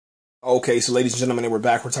Okay, so ladies and gentlemen, we're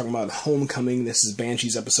back. We're talking about Homecoming. This is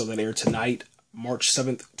Banshee's episode that aired tonight, March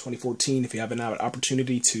 7th, 2014. If you haven't had an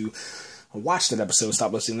opportunity to watch that episode,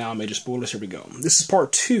 stop listening now. Major spoilers. Here we go. This is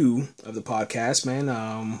part 2 of the podcast,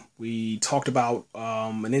 man. We talked about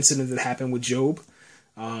an incident that happened with Job.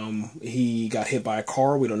 He got hit by a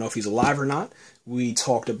car. We don't know if he's alive or not. We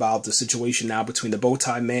talked about the situation now between the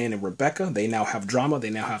Bowtie Man and Rebecca. They now have drama. They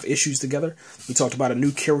now have issues together. We talked about a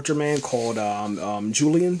new character, man, called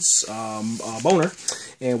Julian's Boner.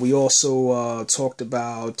 And we also talked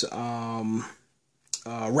about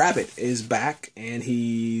Rabbit is back, and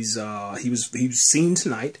he was seen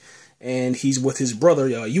tonight, and he's with his brother,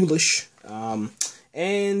 Eulish.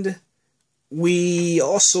 And we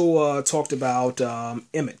also talked about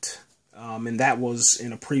Emmett. And that was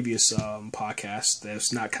in a previous podcast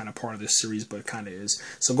that's not kind of part of this series, but kind of is.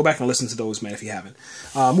 So go back and listen to those, man, if you haven't.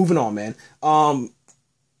 Moving on, man.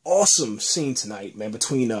 Awesome scene tonight, man,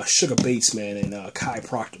 between Sugar Bates, man, and Kai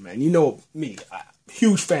Proctor, man. You know me,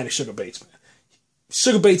 huge fan of Sugar Bates, man.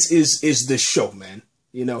 Sugar Bates is the show, man.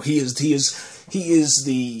 You know, he is the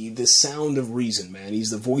sound of reason, man.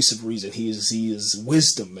 He's the voice of reason. He is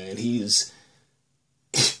wisdom, man. He's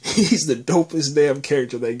the dopest damn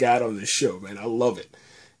character they got on this show, man. I love it.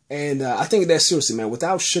 And I think that seriously, man,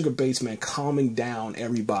 without Sugar Bates, man, calming down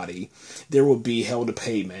everybody, there will be hell to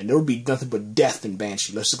pay, man. There will be nothing but death in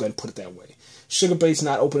Banshee. Let's just go ahead and put it that way. Sugar Bates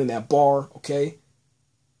not opening that bar, okay?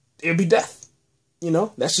 It'll be death. You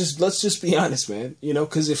know, let's just be honest, man. You know,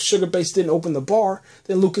 because if Sugar Bates didn't open the bar,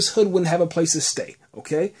 then Lucas Hood wouldn't have a place to stay.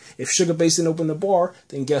 Okay, if Sugar Bates didn't open the bar,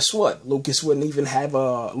 then guess what? Lucas wouldn't even have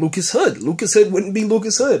Lucas Hood. Lucas Hood wouldn't be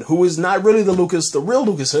Lucas Hood, who is not really the real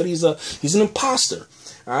Lucas Hood. He's an imposter.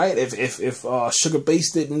 All right. If Sugar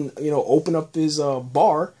Bates didn't open up his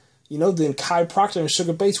bar, then Kai Proctor and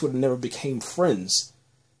Sugar Bates would have never became friends.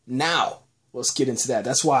 Now let's get into that.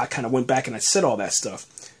 That's why I kind of went back and I said all that stuff.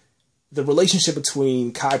 The relationship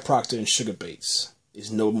between Kai Proctor and Sugar Bates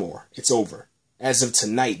is no more. It's over. As of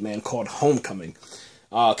tonight, man, called Homecoming.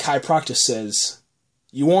 Kai Proctor says,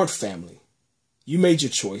 "You aren't family. You made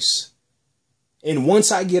your choice. And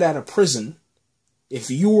once I get out of prison,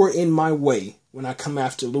 if you are in my way when I come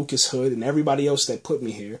after Lucas Hood and everybody else that put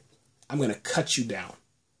me here, I'm going to cut you down."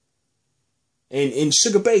 And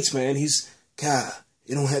Sugar Bates, man, God,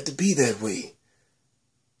 it don't have to be that way.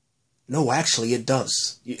 No, actually, it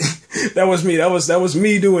does. That was me. That was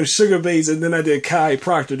me doing Sugar Bates, and then I did Kai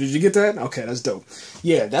Proctor. Did you get that? Okay, that's dope.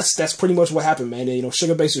 Yeah, that's pretty much what happened, man.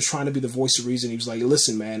 Sugar Bates was trying to be the voice of reason. He was like,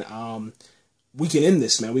 "Listen, man, we can end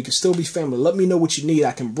this, man. We can still be family. Let me know what you need.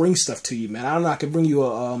 I can bring stuff to you, man. I don't know. I can bring you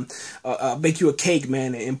make you a cake,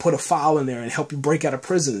 man, and put a file in there and help you break out of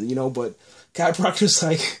prison, But Kai Proctor's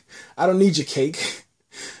like, I don't need your cake,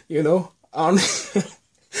 I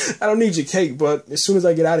don't need your cake, but as soon as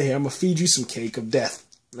I get out of here, I'm going to feed you some cake of death.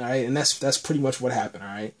 All right. And that's pretty much what happened. All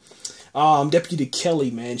right. Deputy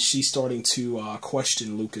Kelly, man, she's starting to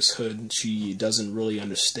question Lucas Hood. She doesn't really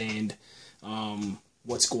understand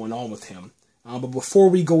what's going on with him. But before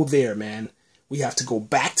we go there, man, we have to go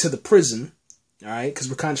back to the prison. All right. Because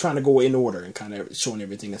we're kind of trying to go in order and kind of showing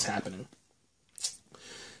everything that's happening.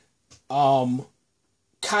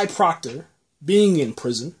 Kai Proctor, being in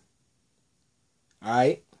prison, all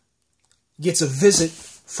right, gets a visit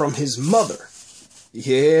from his mother.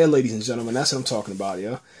 Yeah, ladies and gentlemen, that's what I'm talking about,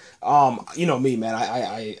 yeah. You know me, man.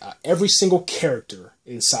 I every single character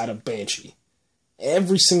inside of Banshee,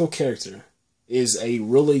 every single character is a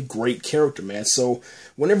really great character, man. So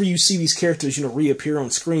whenever you see these characters, reappear on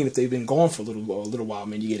screen, if they've been gone for a little while,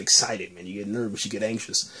 man, you get excited, man. You get nervous, you get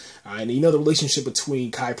anxious. All right, and the relationship between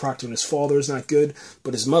Kai Proctor and his father is not good,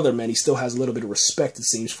 but his mother, man, he still has a little bit of respect, it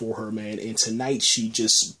seems, for her, man. And tonight, she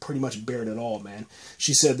just pretty much bared it all, man.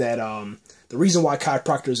 She said that the reason why Kai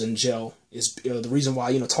Proctor is in jail is the reason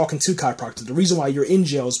why, talking to Kai Proctor, the reason why you're in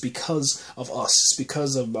jail is because of us. It's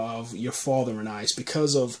because of your father and I. It's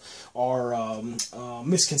because of our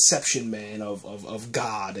misconception, man, of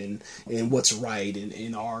God and what's right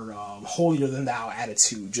and our holier than thou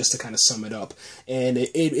attitude, just to kind of sum it up. And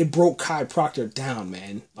it broke Kai Proctor down,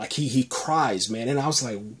 man. Like he cries, man. And I was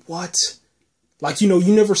like, what? Like,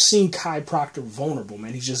 you never seen Kai Proctor vulnerable,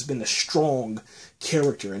 man. He's just been a strong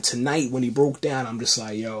character. And tonight, when he broke down, I'm just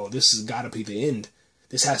like, yo, this has got to be the end.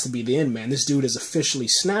 This has to be the end, man. This dude has officially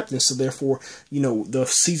snapped. And so, therefore, the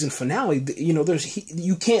season finale,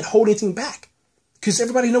 you can't hold anything back. Because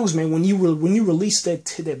everybody knows, man, when you release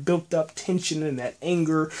that built up tension and that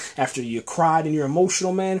anger after you cried and you're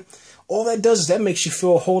emotional, man, all that does is that makes you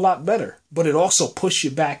feel a whole lot better. But it also pushes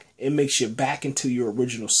you back. It makes you back into your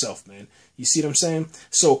original self, man. You see what I'm saying?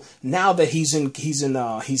 So now that he's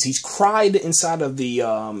cried inside of the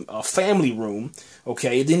family room,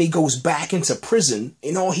 okay, then he goes back into prison,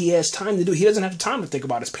 and all he has time to do, he doesn't have time to think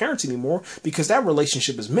about his parents anymore because that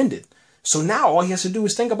relationship is mended. So now all he has to do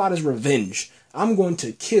is think about his revenge. I'm going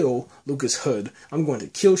to kill Lucas Hood. I'm going to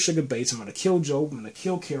kill Sugar Bates. I'm going to kill Joe. I'm going to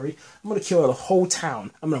kill Carrie. I'm going to kill the whole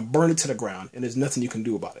town. I'm going to burn it to the ground, and there's nothing you can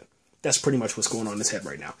do about it. That's pretty much what's going on in his head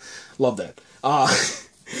right now. Love that.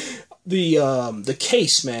 The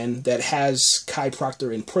case, man, that has Kai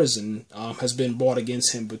Proctor in prison has been brought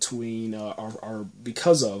against him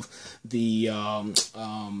because of the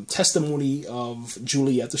testimony of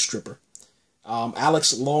Juliet the stripper,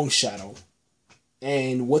 Alex Longshadow.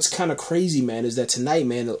 And what's kind of crazy, man, is that tonight,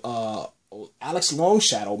 man, Alex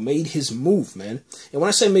Longshadow made his move, man. And when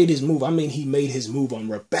I say made his move, I mean he made his move on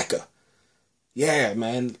Rebecca. Yeah,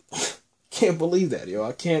 man. Can't believe that, yo.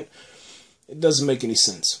 I can't. It doesn't make any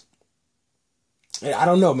sense. I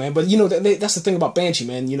don't know, man. But, you know, that's the thing about Banshee,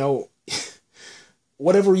 man. You know,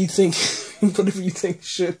 whatever you think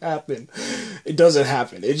should happen, it doesn't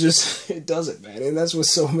happen. It doesn't, man. And that's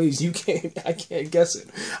what's so amazing. I can't guess it.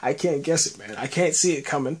 I can't guess it, man. I can't see it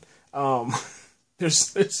coming.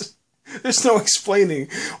 There's no explaining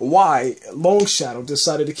why Longshadow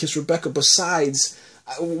decided to kiss Rebecca besides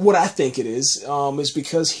what I think it is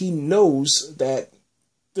because he knows that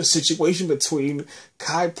the situation between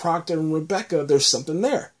Kai Proctor and Rebecca, there's something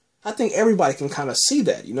there. I think everybody can kind of see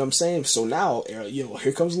that, you know what I'm saying? So now, you know,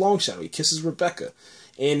 here comes Longshadow. He kisses Rebecca.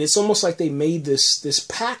 And it's almost like they made this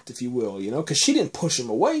pact, if you will, you know, because she didn't push him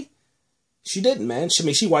away. She didn't, man.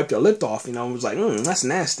 She wiped her lip off, you know, and was like, that's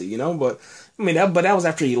nasty, you know. But, I mean, that was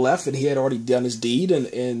after he left and he had already done his deed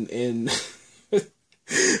and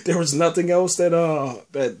there was nothing else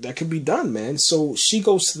that could be done, man. So she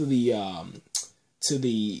goes to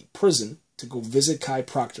the prison to go visit Kai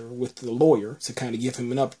Proctor with the lawyer to kind of give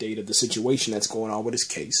him an update of the situation that's going on with his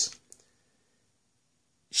case.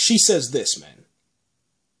 She says this, man.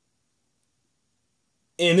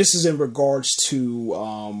 And this is in regards to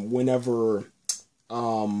whenever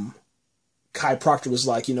Kai Proctor was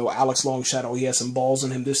like, you know, Alex Longshadow, he has some balls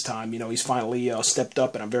in him this time. You know, he's finally stepped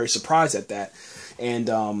up, and I'm very surprised at that. And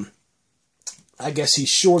I guess he's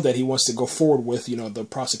sure that he wants to go forward with, you know, the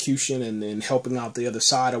prosecution and helping out the other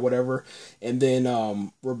side or whatever. And then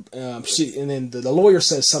the lawyer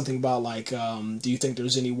says something about like, do you think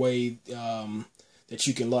there's any way that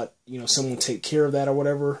you can let, you know, someone take care of that or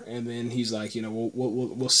whatever? And then he's like, you know,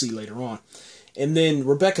 we'll see later on. And then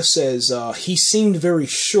Rebecca says he seemed very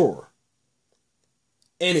sure.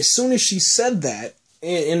 And as soon as she said that,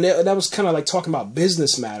 and that was kind of like talking about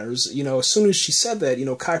business matters, you know, as soon as she said that, you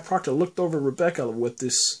know, Kai Proctor looked over Rebecca with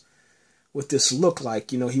this look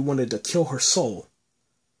like, you know, he wanted to kill her soul.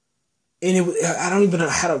 And I don't even know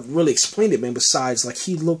how to really explain it, man, besides like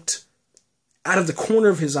he looked out of the corner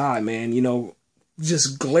of his eye, man, you know,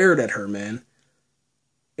 just glared at her, man.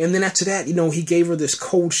 And then after that, you know, he gave her this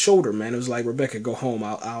cold shoulder, man. It was like, Rebecca, go home.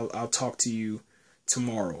 I'll talk to you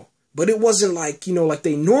tomorrow. But it wasn't like, you know, like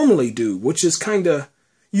they normally do, which is kind of,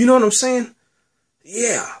 you know what I'm saying?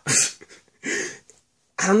 Yeah.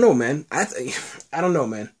 I don't know, man. I don't know,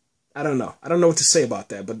 man. I don't know. I don't know what to say about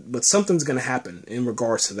that, but something's going to happen in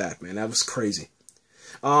regards to that, man. That was crazy.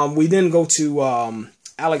 We then go to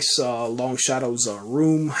Alex Longshadow's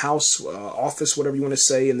room, house, office, whatever you want to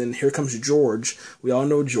say, and then here comes George. We all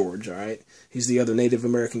know George, all right? He's the other Native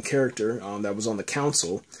American character that was on the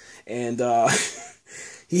council, and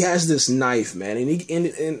he has this knife, man,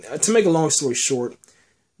 and to make a long story short,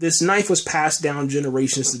 this knife was passed down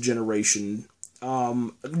generations to generation.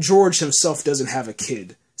 George himself doesn't have a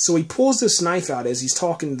kid, so he pulls this knife out as he's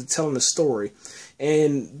telling the story,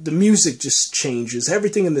 and the music just changes.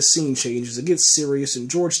 Everything in the scene changes. It gets serious, and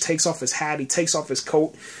George takes off his hat. He takes off his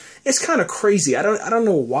coat. It's kind of crazy. I don't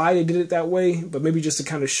know why they did it that way, but maybe just to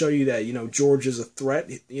kind of show you that, you know, George is a threat.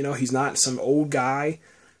 You know, he's not some old guy.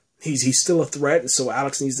 He's still a threat, and so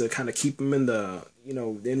Alex needs to kind of keep him in the, you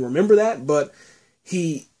know, and remember that. But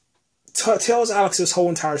he tells Alex this whole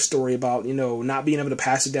entire story about, you know, not being able to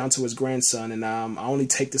pass it down to his grandson, and I only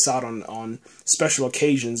take this out on special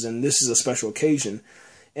occasions, and this is a special occasion.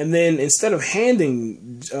 And then instead of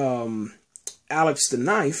handing Alex the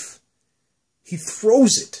knife, he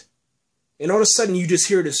throws it, and all of a sudden you just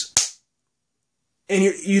hear this, and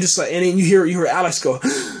you just like, and then you hear Alex go.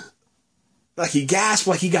 Like he gasped,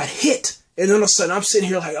 like he got hit. And then all of a sudden I'm sitting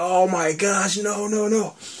here like, oh my gosh,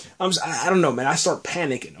 no. I don't know, man. I start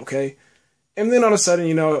panicking, okay? And then all of a sudden,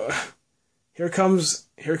 you know, here comes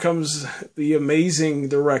the amazing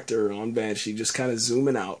director on Banshee, just kind of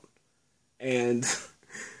zooming out. And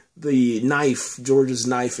the knife, George's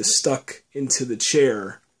knife, is stuck into the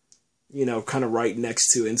chair, you know, kind of right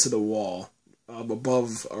next to, into the wall,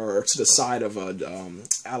 above, or to the side of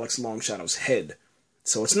Alex Longshadow's head.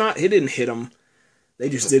 So it's not, it didn't hit him. They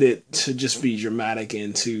just did it to just be dramatic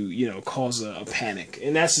and to, you know, cause a panic.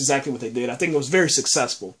 And that's exactly what they did. I think it was very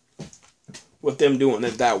successful with them doing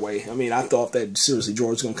it that way. I mean, I thought that, seriously,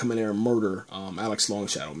 George was going to come in there and murder Alex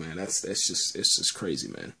Longshadow, man. It's just crazy,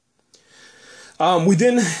 man. We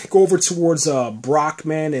then go over towards Brock,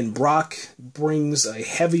 man, and Brock brings a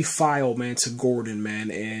heavy file, man, to Gordon, man,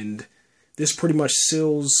 and this pretty much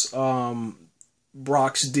seals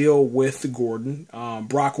Brock's deal with Gordon.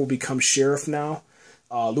 Brock will become sheriff now.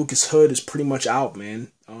 Lucas Hood is pretty much out,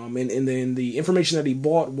 man. And then the information that he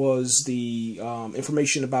bought was the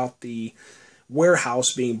information about the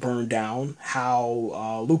warehouse being burned down,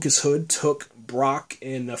 how Lucas Hood took Brock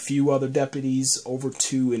and a few other deputies over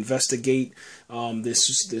to investigate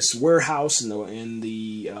this warehouse and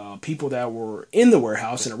the people that were in the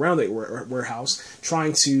warehouse and around the warehouse,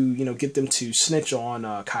 trying to, you know, get them to snitch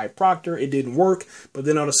on Kai Proctor. It didn't work, but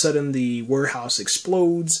then all of a sudden the warehouse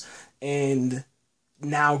explodes, and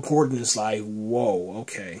now Gordon is like, whoa,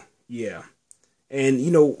 okay, yeah. And, you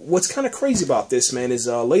know, what's kind of crazy about this, man, is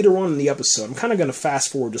later on in the episode, I'm kind of going to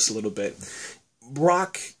fast forward just a little bit,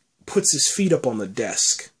 Brock puts his feet up on the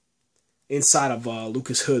desk inside of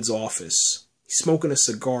Lucas Hood's office. He's smoking a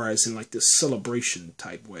cigar, as in, like, this celebration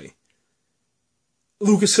type way.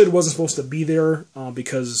 Lucas Hood wasn't supposed to be there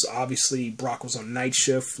because, obviously, Brock was on night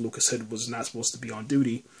shift. Lucas Hood was not supposed to be on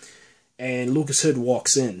duty. And Lucas Hood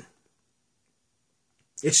walks in.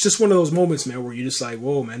 It's just one of those moments, man, where you're just like,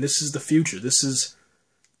 whoa, man, this is the future. This is,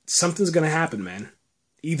 something's going to happen, man.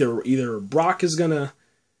 Either Brock is going to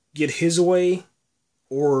get his way,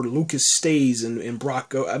 or Lucas stays and Brock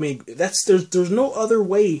go. I mean, there's no other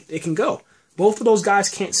way it can go. Both of those guys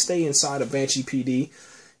can't stay inside of Banshee PD.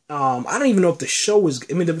 I don't even know if the show is,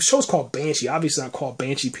 I mean, the show's called Banshee, obviously not called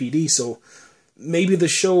Banshee PD, so maybe the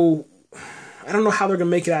show, I don't know how they're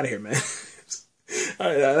going to make it out of here, man.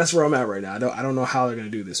 That's where I'm at right now. I don't know how they're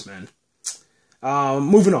going to do this, man.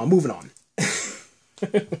 Moving on.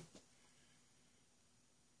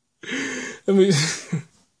 I mean,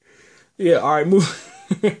 yeah, all right,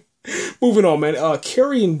 moving on, man.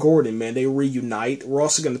 Carrie and Gordon, man, they reunite. We're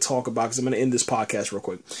also going to talk about, because I'm going to end this podcast real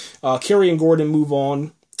quick. Carrie and Gordon move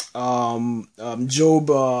on.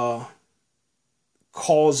 Job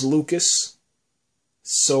calls Lucas,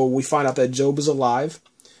 so we find out that Job is alive.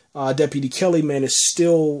 Deputy Kelly, man, is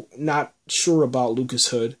still not sure about Lucas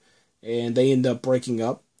Hood, and they end up breaking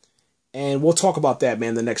up. And we'll talk about that,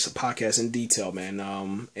 man, the next podcast in detail, man.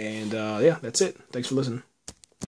 Yeah, that's it. Thanks for listening.